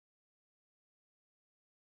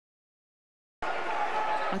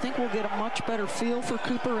I think we'll get a much better feel for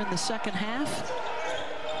Cooper in the second half.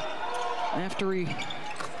 After he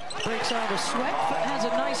breaks out of a sweat, has a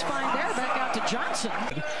nice find there, back out to Johnson.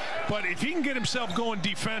 But if he can get himself going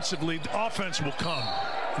defensively, the offense will come.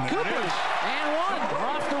 Cooper, and one,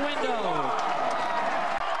 off the window.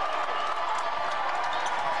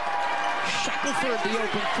 Shackelford, the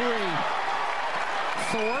open three.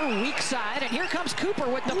 Thor, weak side, and here comes Cooper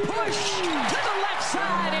with the push to the left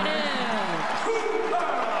side and in.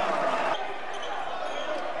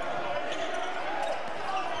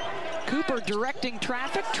 Cooper directing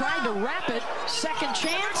traffic, tried to wrap it. Second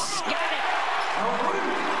chance, got it.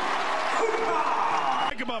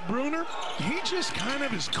 Think about Bruner, he just kind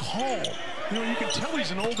of is calm. You know, you can tell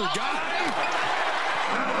he's an older guy.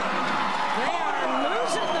 They are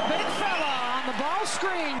losing the big fella on the ball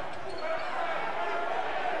screen.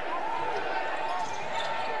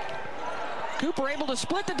 Cooper able to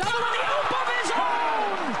split the double on the oop of his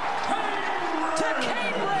own to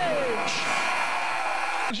Cambridge.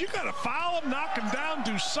 You got to foul him, knock him down,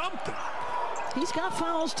 do something. He's got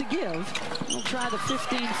fouls to give. He'll try the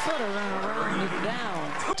 15-footer and round it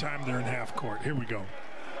down. Time there in half court. Here we go.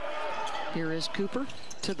 Here is Cooper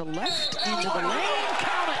to the left, into the lane.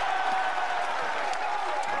 Count it.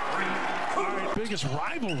 All right, biggest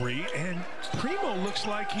rivalry, and Primo looks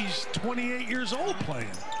like he's 28 years old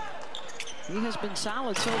playing. He has been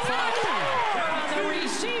solid so far. On the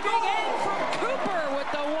receiving end from Cooper with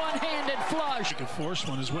the one-handed flush. The force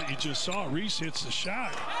one is what you just saw. Reese hits the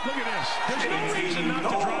shot. Look at this. There's no reason not to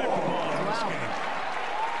drive the ball in this game.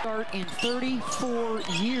 Start in 34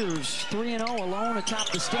 years, 3-0 alone atop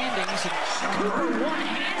the standings. And Cooper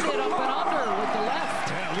one-handed up and under with the left.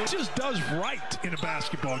 Yeah, it just does right in a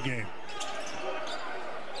basketball game.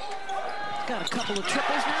 Got a couple of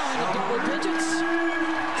triples now in the double digits.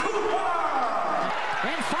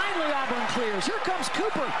 And finally Auburn clears. Here comes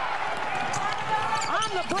Cooper. On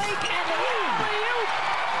the break and the alley-oop.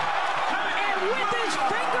 And with his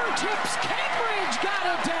fingertips, Cambridge got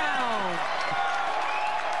it down.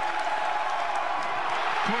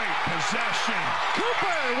 Great possession.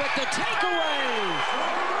 Cooper with the takeaway.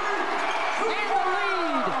 And the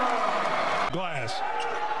lead. Glass.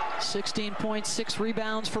 16.6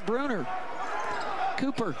 rebounds for Bruner.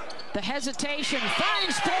 Cooper, the hesitation,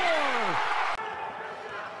 finds Thor.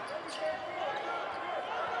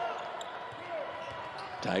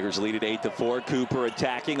 Tigers lead at 8-4. Cooper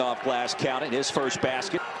attacking off glass, counting his first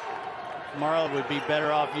basket. Marla would be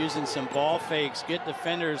better off using some ball fakes, get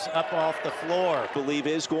defenders up off the floor. I believe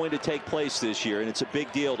is going to take place this year, and it's a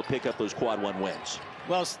big deal to pick up those quad one wins.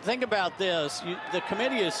 Well, think about this. The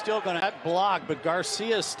committee is still going to block, but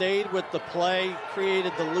Garcia stayed with the play,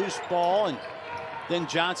 created the loose ball, and then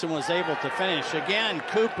Johnson was able to finish. Again,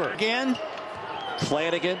 Cooper. Again.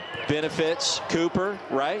 Flanagan benefits Cooper,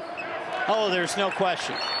 right? Oh, there's no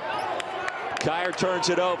question. Kyer turns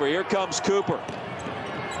it over. Here comes Cooper.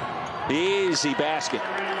 Easy basket.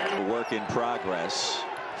 Work in progress.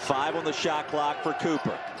 5 on the shot clock for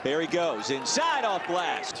Cooper. There he goes, inside off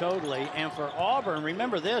glass. Totally, and for Auburn,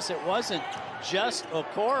 remember this, it wasn't just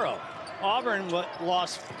Okoro. Auburn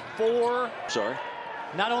lost 4. Sorry?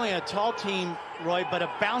 Not only a tall team, Roy, but a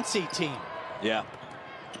bouncy team. Yeah.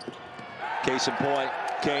 Case in point,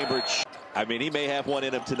 Cambridge. I mean, he may have one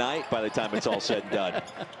in him tonight by the time it's all said and done.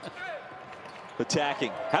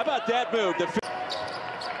 Attacking. How about that move?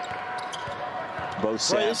 Both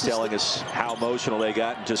staffs telling us how emotional they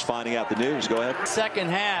got and just finding out the news. Go ahead. Second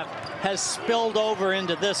half has spilled over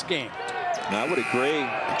into this game. I would agree.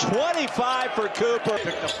 25 for Cooper.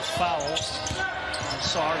 Picked up the foul.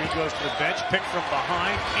 Sarr, he goes to the bench, picked from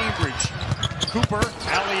behind. Cambridge. Cooper,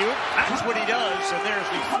 alley-oop. That's what he does. So there's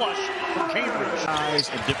the flush from Cambridge. Eyes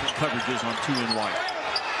and different coverages on 2 and 1.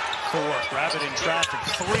 4, grab it in traffic.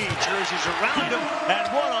 3 jerseys around him. And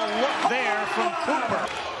what a look there from Cooper.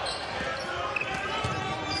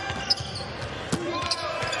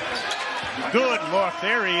 Good look.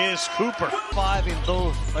 There he is, Cooper. 5 in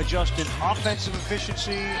both adjusted offensive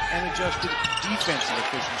efficiency and adjusted defensive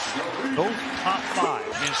efficiency. Both top 5.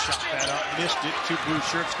 Then shot that up, missed it. 2 blue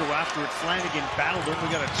shirts go after it. Flanagan battled him.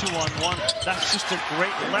 We got a 2-on-1. That's just a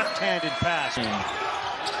great left-handed pass. And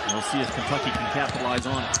we'll see if Kentucky can capitalize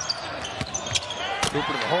on it.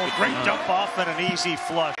 Cooper to the hole. Great dump off and an easy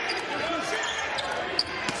flush.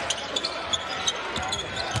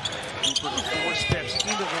 Cooper 4 steps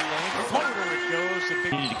into the lane. Floater it goes.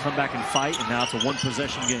 They need to come back and fight, and now it's a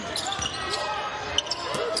 1-possession game.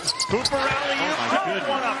 Cooper alley-oop. Oh, my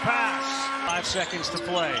What a pass. 5 seconds to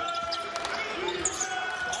play.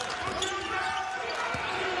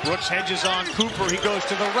 Brooks hedges on Cooper. He goes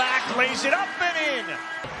to the rack, lays it up and in.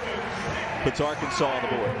 puts Arkansas on the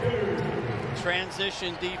board.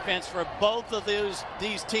 Transition defense for both of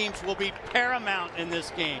these teams will be paramount in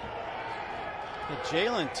this game.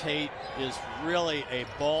 Jalen Tate is really a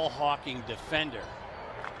ball-hawking defender.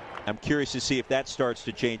 I'm curious to see if that starts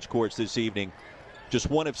to change course this evening. Just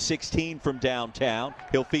 1 of 16 from downtown.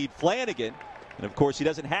 He'll feed Flanagan, and of course he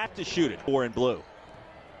doesn't have to shoot it. 4 in blue.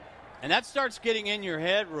 And that starts getting in your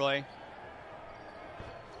head, Roy.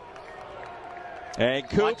 And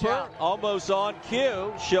Cooper almost on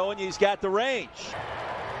cue, showing he's got the range.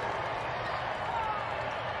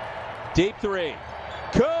 Deep 3.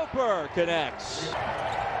 Cooper connects.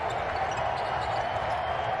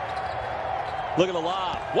 Look at the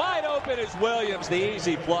lob. Wide open is Williams, the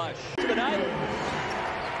easy flush. Tonight.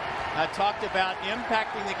 I talked about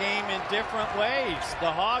impacting the game in different ways. The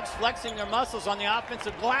Hogs flexing their muscles on the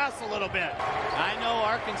offensive glass a little bit. I know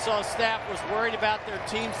Arkansas staff was worried about their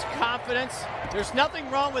team's confidence. There's nothing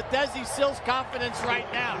wrong with Desi Sills' confidence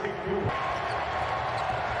right now.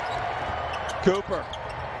 Cooper.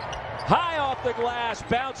 High off the glass,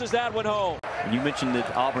 bounces that one home. You mentioned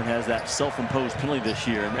that Auburn has that self-imposed penalty this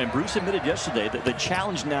year, and Bruce admitted yesterday that the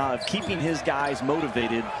challenge now of keeping his guys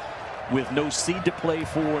motivated with no seed to play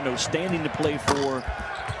for, no standing to play for,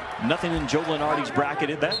 nothing in Joe Lenardi's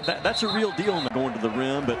bracket. That's a real deal going to the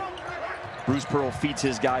rim, but Bruce Pearl feeds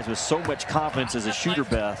his guys with so much confidence as a shooter,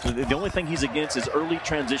 Beth. The only thing he's against is early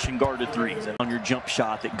transition guarded threes on your jump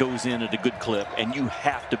shot that goes in at a good clip, and you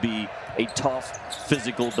have to be a tough,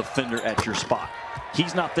 physical defender at your spot.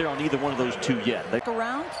 He's not there on either one of those two yet.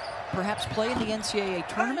 Around, perhaps play in the NCAA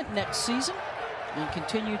tournament next season and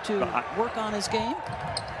continue to work on his game.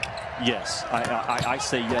 Yes, I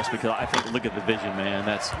say yes, because I think, look at the vision, man.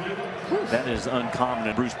 That is uncommon,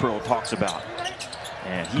 and Bruce Pearl talks about.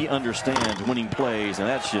 And he understands winning plays, and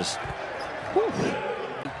that's just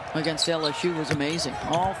against LSU was amazing.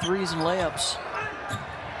 All threes and layups.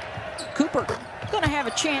 Cooper going to have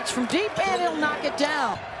a chance from deep, and he'll knock it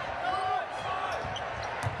down.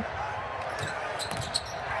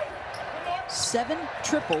 Seven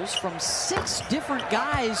triples from 6 different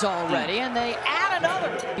guys already, and they add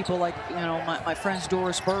another. People like, you know, my friends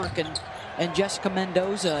Doris Burke and Jessica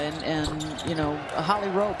Mendoza and you know, Holly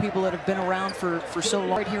Rowe, people that have been around for so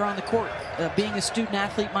long right here on the court. Being a student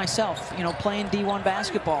athlete myself, you know, playing D1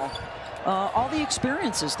 basketball, all the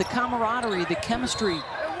experiences, the camaraderie, the chemistry,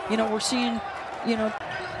 you know, we're seeing, you know,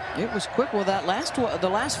 it was quick. Well, that the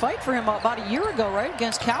last fight for him about a year ago, right,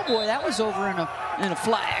 against Cowboy, that was over in a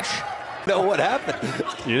flash. Know what happened?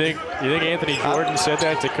 You think Anthony Jordan said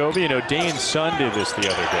that to Kobe? You know, Dane's son did this the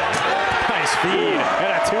other day. Nice feed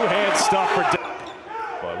and a two-hand stuff for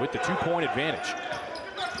but with the 2-point advantage.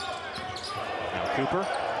 Now Cooper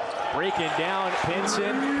breaking down,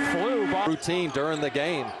 Pinson flew by. Routine during the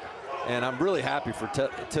game, and I'm really happy for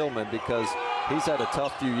Tillman because he's had a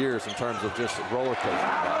tough few years in terms of just roller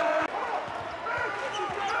coaster.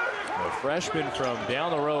 A freshman from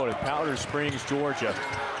down the road in Powder Springs, Georgia.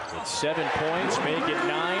 With 7 points, make it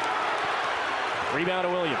 9. Rebound to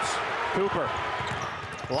Williams. Cooper.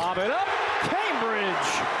 Lob it up. Cambridge.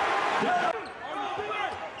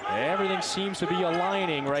 Everything seems to be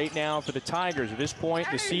aligning right now for the Tigers at this point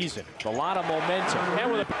in the season. A lot of momentum.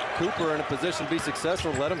 And with Cooper in a position to be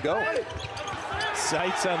successful, let him go.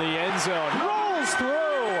 Sights on the end zone. Rolls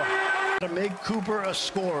through. To make Cooper a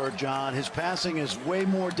scorer, John, his passing is way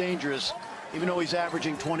more dangerous. Even though he's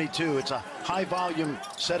averaging 22, it's a high-volume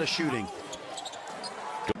set of shooting.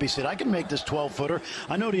 He said, I can make this 12-footer.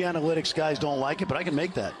 I know the analytics guys don't like it, but I can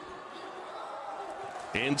make that.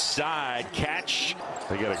 Inside catch.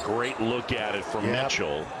 They got a great look at it from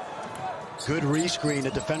Mitchell. Good rescreen.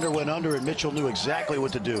 The defender went under, and Mitchell knew exactly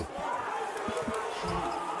what to do.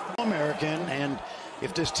 American, and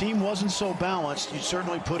if this team wasn't so balanced, you'd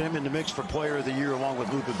certainly put him in the mix for Player of the Year along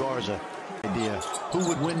with Luka Garza. Idea who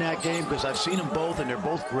would win that game, because I've seen them both and they're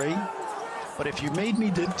both great, but if you made me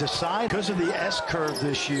decide, because of the S curve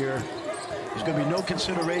this year, there's going to be no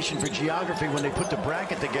consideration for geography when they put the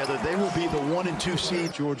bracket together. They will be the 1 and 2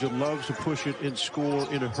 seed. Georgia loves to push it and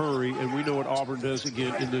score in a hurry, and we know what Auburn does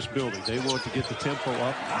again in this building. They want to get the tempo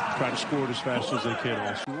up, try to score it as fast as they can.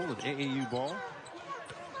 All school and AAU ball.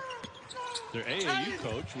 Their AAU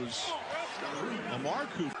coach was Amar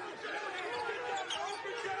Cooper.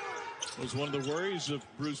 Was one of the worries of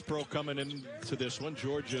Bruce Pearl coming into this one.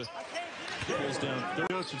 Georgia pulls down.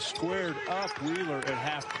 Johnson squared up Wheeler at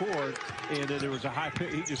half court, and then there was a high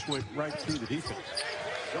pick. He just went right through the defense.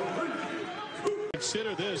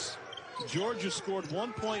 Consider this. Georgia scored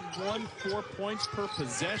 1.14 points per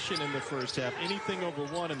possession in the first half. Anything over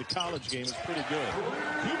 1 in the college game is pretty good.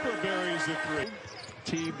 Cooper buries the 3.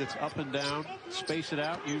 team that's up and down, space it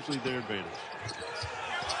out, usually their advantage.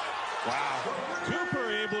 Wow.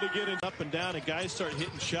 Cooper able to get it up and down, and guys start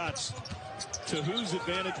hitting shots. To whose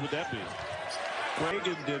advantage would that be?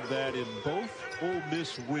 Reagan did that in both Ole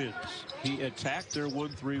Miss wins. He attacked their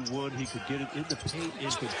 1-3-1. He could get it in the paint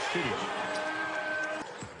and could finish.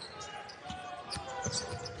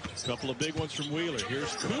 A couple of big ones from Wheeler.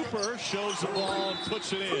 Here's Cooper, shows the ball and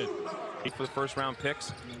puts it in. For the first round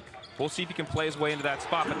picks. We'll see if he can play his way into that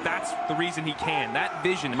spot, but that's the reason he can. That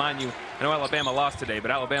vision, mind you, I know Alabama lost today,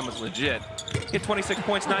 but Alabama's legit. He had 26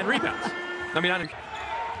 points, 9 rebounds.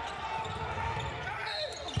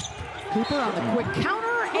 Cooper on the quick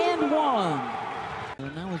counter and one.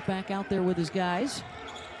 And now he's back out there with his guys.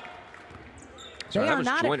 They are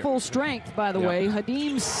not at full strength, by the way.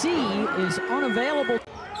 Hadim C is unavailable.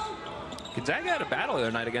 Gonzaga had a battle the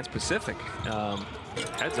other night against Pacific.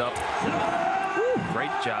 Heads up.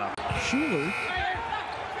 Great job. Schuler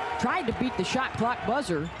tried to beat the shot clock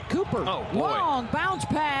buzzer. Cooper, long bounce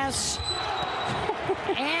pass.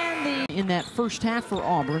 And in that first half for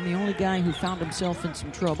Auburn, the only guy who found himself in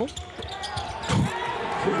some trouble.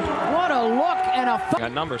 What a look and a...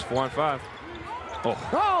 Got numbers, 4 and 5.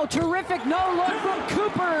 Oh, terrific no look from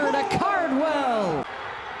Cooper to Cardwell.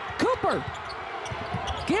 Cooper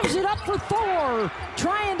gives it up for Thor,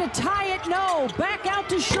 trying to tie it, no. Back out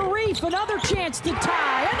to Sharife, another chance to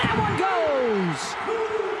tie, and that one goes.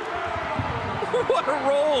 What a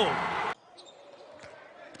roll.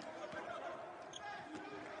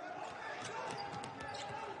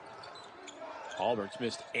 Auburn's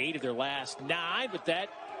missed 8 of their last 9, but that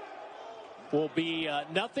will be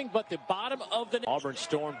nothing but the bottom of the... Auburn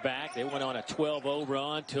stormed back. They went on a 12-0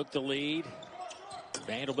 run, took the lead.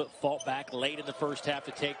 Vanderbilt fought back late in the first half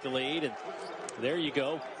to take the lead, and there you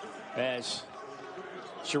go as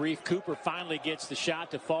Sharife Cooper finally gets the shot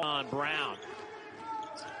to fall on Brown.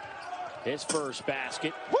 His first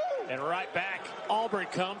basket. Woo! And right back, Auburn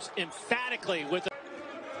comes emphatically with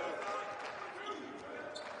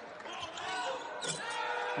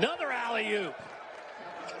another alley-oop.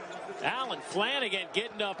 Alan Flanagan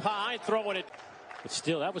getting up high, throwing it. But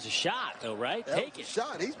still, that was a shot, though, right? Take it.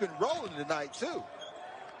 Shot. He's been rolling tonight, too.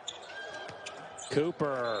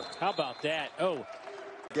 Cooper, how about that? Oh.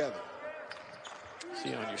 Together.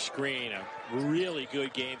 See on your screen, a really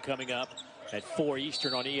good game coming up at 4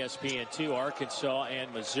 Eastern on ESPN2. Arkansas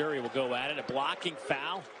and Missouri will go at it. A blocking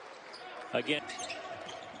foul. Again.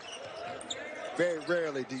 Very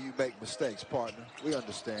rarely do you make mistakes, partner. We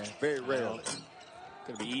understand. Very rarely.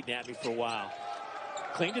 Going to be eating at me for a while.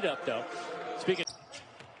 Cleaned it up, though. Speaking.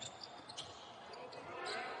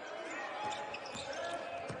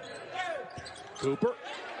 Cooper.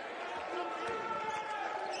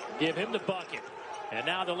 Give him the bucket. And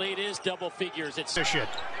now the lead is double figures. It's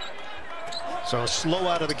so slow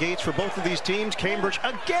out of the gates for both of these teams. Cambridge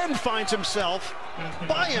again finds himself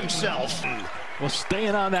by himself. Well,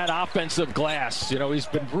 staying on that offensive glass. You know, he's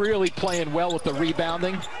been really playing well with the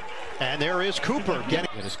rebounding. And there is Cooper.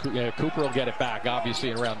 Cooper will get it back, obviously,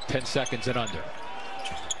 in around 10 seconds and under.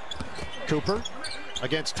 Cooper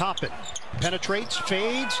against Toppin. Penetrates,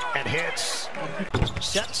 fades, and hits.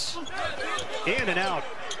 Sets. In and out.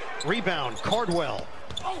 Rebound, Cardwell.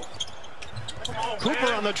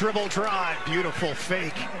 Cooper on the dribble drive. Beautiful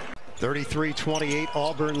fake. 33-28.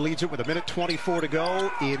 Auburn leads it with 1:24 to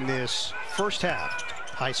go in this first half.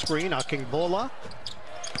 High screen, Akingbola.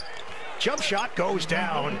 Jump shot goes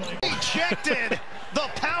down. Ejected. The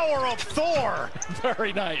power of Thor.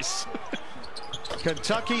 Very nice.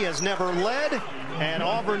 Kentucky has never led, and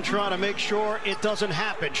Auburn trying to make sure it doesn't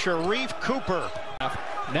happen. Sharife Cooper.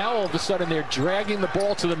 Now all of a sudden they're dragging the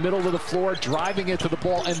ball to the middle of the floor, driving it to the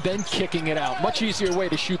ball, and then kicking it out. Much easier way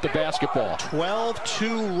to shoot the basketball.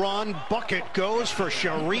 12-2 run. Bucket goes for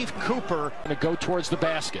Sharife Cooper. Going to go towards the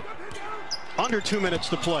basket. Under 2 minutes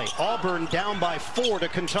to play. Auburn down by 4 to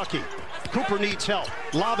Kentucky. Cooper needs help.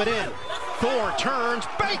 Lob it in. Thor turns,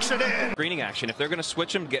 bakes it in. Screening action. If they're going to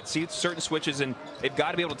switch them, see certain switches, and they've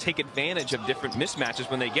got to be able to take advantage of different mismatches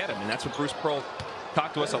when they get them. And that's what Bruce Pearl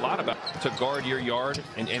talked to us a lot about. To guard your yard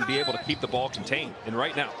and be able to keep the ball contained. And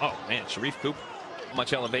right now, oh man, Sharife Cooper,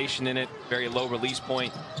 much elevation in it, very low release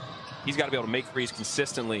point. He's got to be able to make threes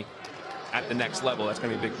consistently at the next level. That's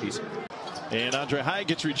going to be a big piece. And Andre High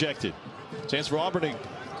gets rejected. Chance for Auburn to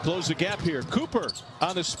close the gap here. Cooper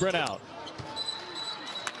on the sprint out.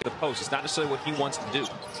 The post. It's not necessarily what he wants to do.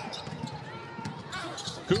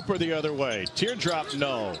 Cooper the other way. Teardrop,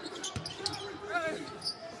 no.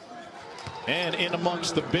 And in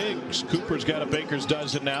amongst the bigs, Cooper's got a baker's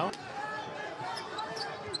dozen now.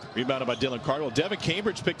 Rebounded by Dylan Cardwell. Devin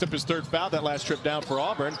Cambridge picked up his 3rd foul that last trip down for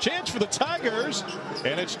Auburn. Chance for the Tigers,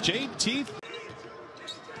 and it's JT.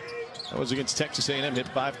 That was against Texas A&M. Hit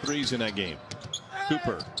 5 threes in that game.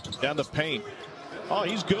 Cooper down the paint. Oh,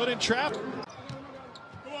 he's good in trap.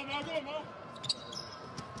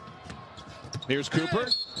 Here's Cooper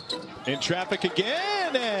in traffic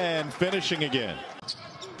again and finishing again.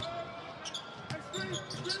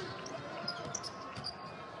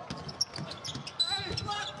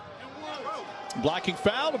 Blocking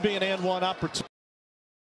foul to be an and one opportunity.